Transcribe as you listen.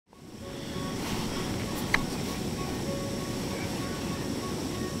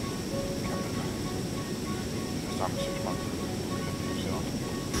months, 6 months.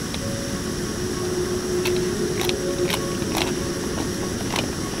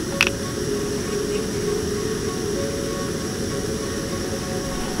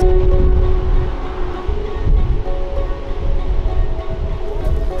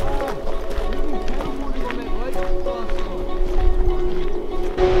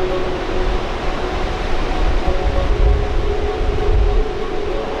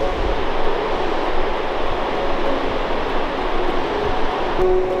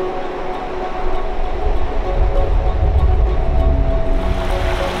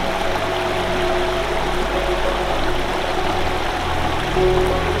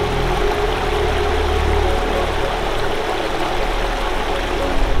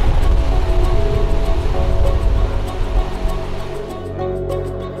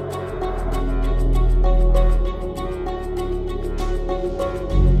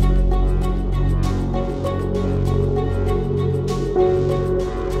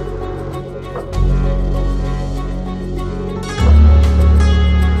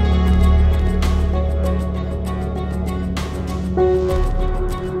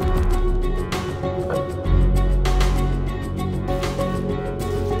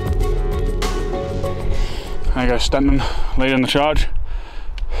 There goes Sefton leading the charge.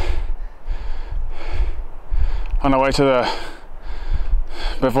 On our way to the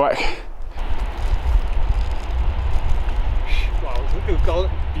bivouac. Wow, look how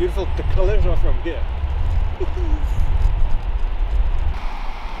beautiful the colours are from here.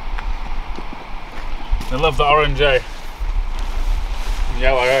 I love the orange, eh? And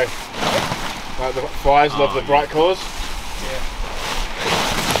yellow, eh? Like the flies love the bright colours. Yeah.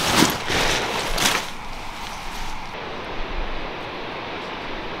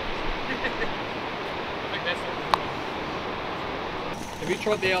 Have you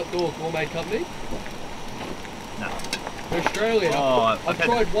tried the Outdoor Gourmet Company? No. In Australia. Oh, I've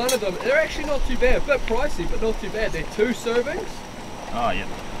tried one of them. They're actually not too bad. A bit pricey, but not too bad. They're 2 servings. Oh yeah.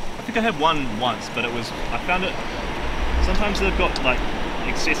 I think I had one once, but it was, I found it, sometimes they've got like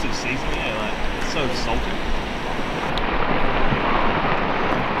excessive seasoning, like it's so salty.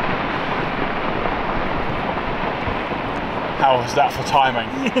 How was that for timing?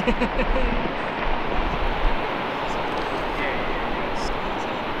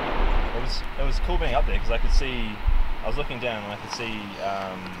 It was cool being up there because I could see, I was looking down and I could see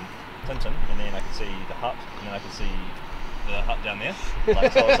Tintin, and then I could see the hut, and then I could see the hut down there.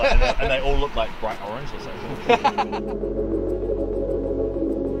 Like, so I was like, and they all looked like bright orange or something.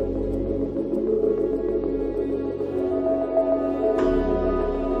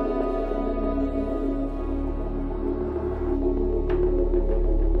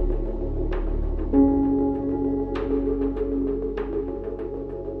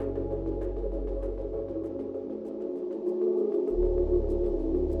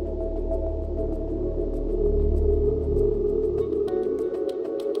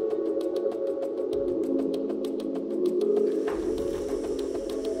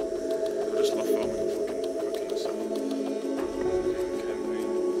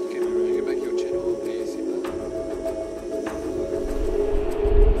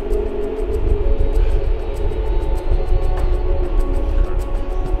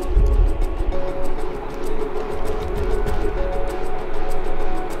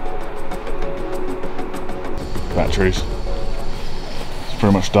 Batteries. It's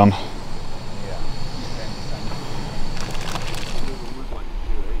pretty much done.